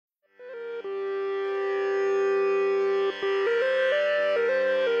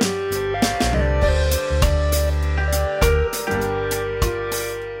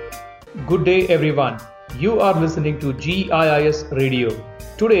Good day everyone. You are listening to GIIS Radio.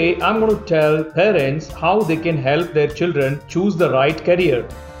 Today I'm going to tell parents how they can help their children choose the right career.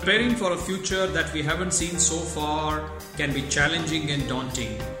 Preparing for a future that we haven't seen so far can be challenging and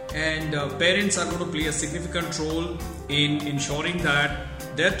daunting. And parents are going to play a significant role in ensuring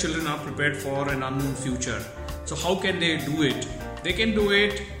that their children are prepared for an unknown future. So how can they do it? They can do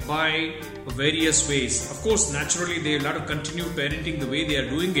it by various ways. Of course, naturally they will have to continue parenting the way they are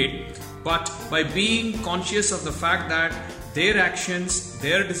doing it, but by being conscious of the fact that their actions,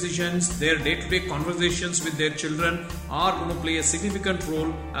 their decisions, their day-to-day conversations with their children are going to play a significant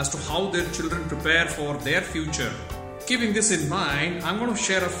role as to how their children prepare for their future. Keeping this in mind, I'm going to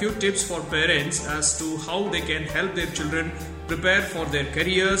share a few tips for parents as to how they can help their children prepare for their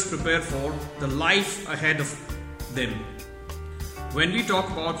careers, prepare for the life ahead of them. When we talk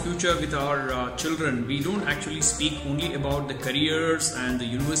about future with our children, we don't actually speak only about the careers and the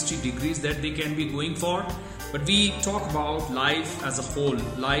university degrees that they can be going for, but we talk about life as a whole,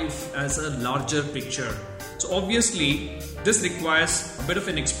 life as a larger picture. So obviously, this requires a bit of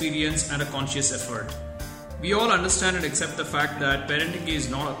an experience and a conscious effort. We all understand and accept the fact that parenting is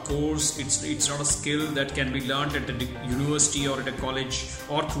not a course, it's not a skill that can be learned at a university or at a college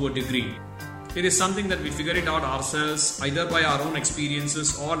or through a degree. It is something that we figure it out ourselves, either by our own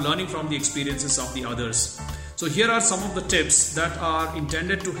experiences or learning from the experiences of the others. So here are some of the tips that are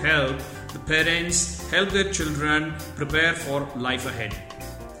intended to help the parents help their children prepare for life ahead.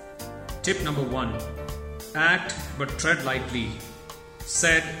 Tip number 1. Act but tread lightly,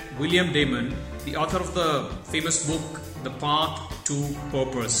 said William Damon, the author of the famous book, The Path to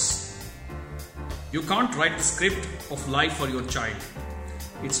Purpose. You can't write the script of life for your child.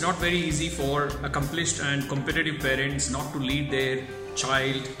 It's not very easy for accomplished and competitive parents not to lead their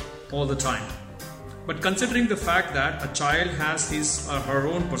child all the time. But considering the fact that a child has his or her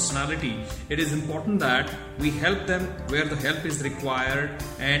own personality, it is important that we help them where the help is required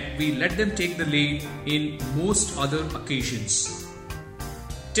and we let them take the lead in most other occasions.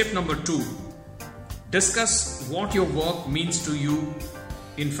 Tip number 2. Discuss what your work means to you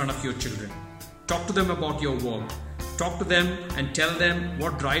in front of your children. Talk to them about your work. Talk to them and tell them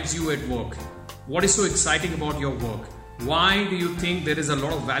what drives you at work. What is so exciting about your work? Why do you think there is a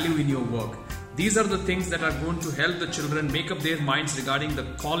lot of value in your work? These are the things that are going to help the children make up their minds regarding the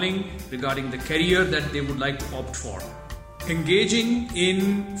calling, regarding the career that they would like to opt for. Engaging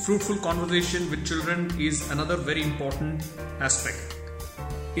in fruitful conversation with children is another very important aspect.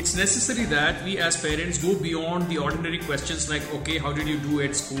 It's necessary that we as parents go beyond the ordinary questions like, okay, how did you do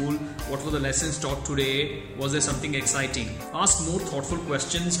at school? What were the lessons taught today? Was there something exciting? Ask more thoughtful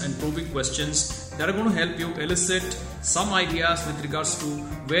questions and probing questions that are going to help you elicit some ideas with regards to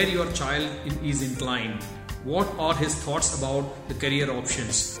where your child is inclined. What are his thoughts about the career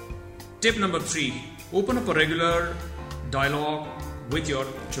options? Tip number 3. Open up a regular dialogue with your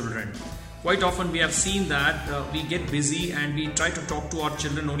children. Quite often we have seen that we get busy and we try to talk to our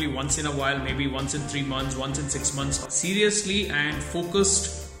children only once in a while, maybe once in 3 months, once in 6 months, seriously and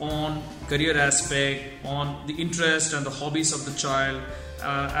focused on career aspect, on the interest and the hobbies of the child,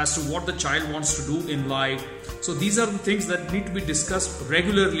 as to what the child wants to do in life. So these are the things that need to be discussed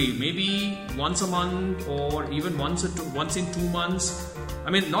regularly, maybe once a month or even once in 2 months.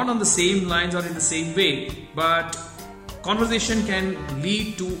 I mean, not on the same lines or in the same way, but conversation can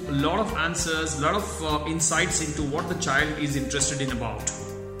lead to a lot of answers, a lot of insights into what the child is interested in about.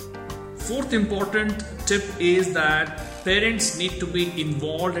 Fourth important tip is that parents need to be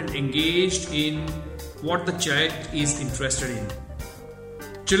involved and engaged in what the child is interested in.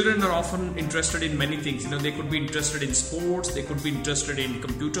 Children are often interested in many things. They could be interested in sports, they could be interested in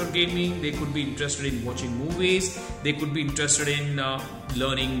computer gaming, they could be interested in watching movies, they could be interested in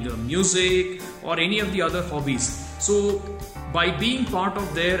learning music or any of the other hobbies. So by being part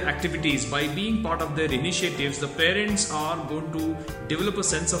of their activities, by being part of their initiatives, the parents are going to develop a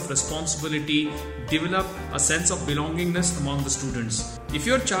sense of responsibility, develop a sense of belongingness among the students. If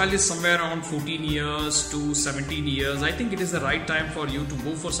your child is somewhere around 14 years to 17 years, I think it is the right time for you to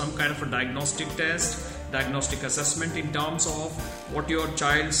go for some kind of a diagnostic test, diagnostic assessment in terms of what your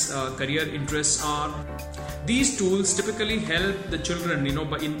child's career interests are. These tools typically help the children,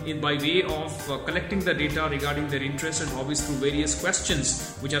 by way of collecting the data regarding their interests and hobbies through various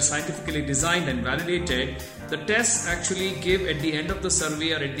questions which are scientifically designed and validated. The tests actually give at the end of the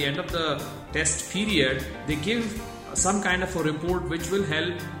survey or at the end of the test period, they give some kind of a report which will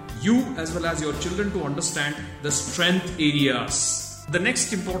help you as well as your children to understand the strength areas. The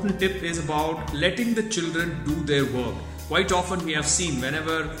next important tip is about letting the children do their work. Quite often we have seen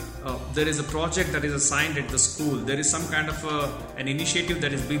whenever there is a project that is assigned at the school, there is some kind of an initiative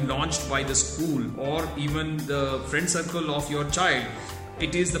that is being launched by the school or even the friend circle of your child.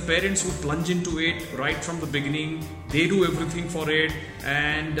 It is the parents who plunge into it right from the beginning. They do everything for it,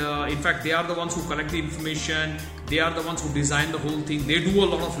 and in fact they are the ones who collect the information. They are the ones who design the whole thing. They do a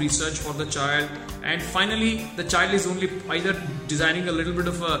lot of research for the child, and finally the child is only either designing a little bit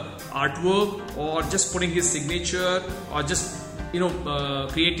of a artwork or just putting his signature or just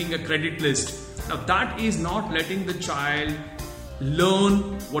creating a credit list. Now that is not letting the child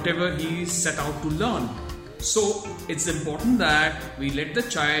learn whatever he is set out to learn. So it's important that we let the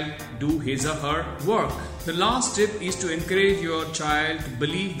child do his or her work. The last tip is to encourage your child to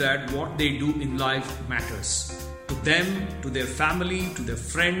believe that what they do in life matters to them, to their family, to their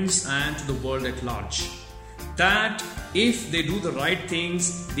friends, and to the world at large. That if they do the right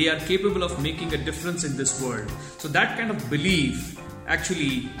things, they are capable of making a difference in this world. So that kind of belief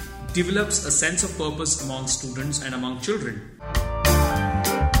actually develops a sense of purpose among students and among children.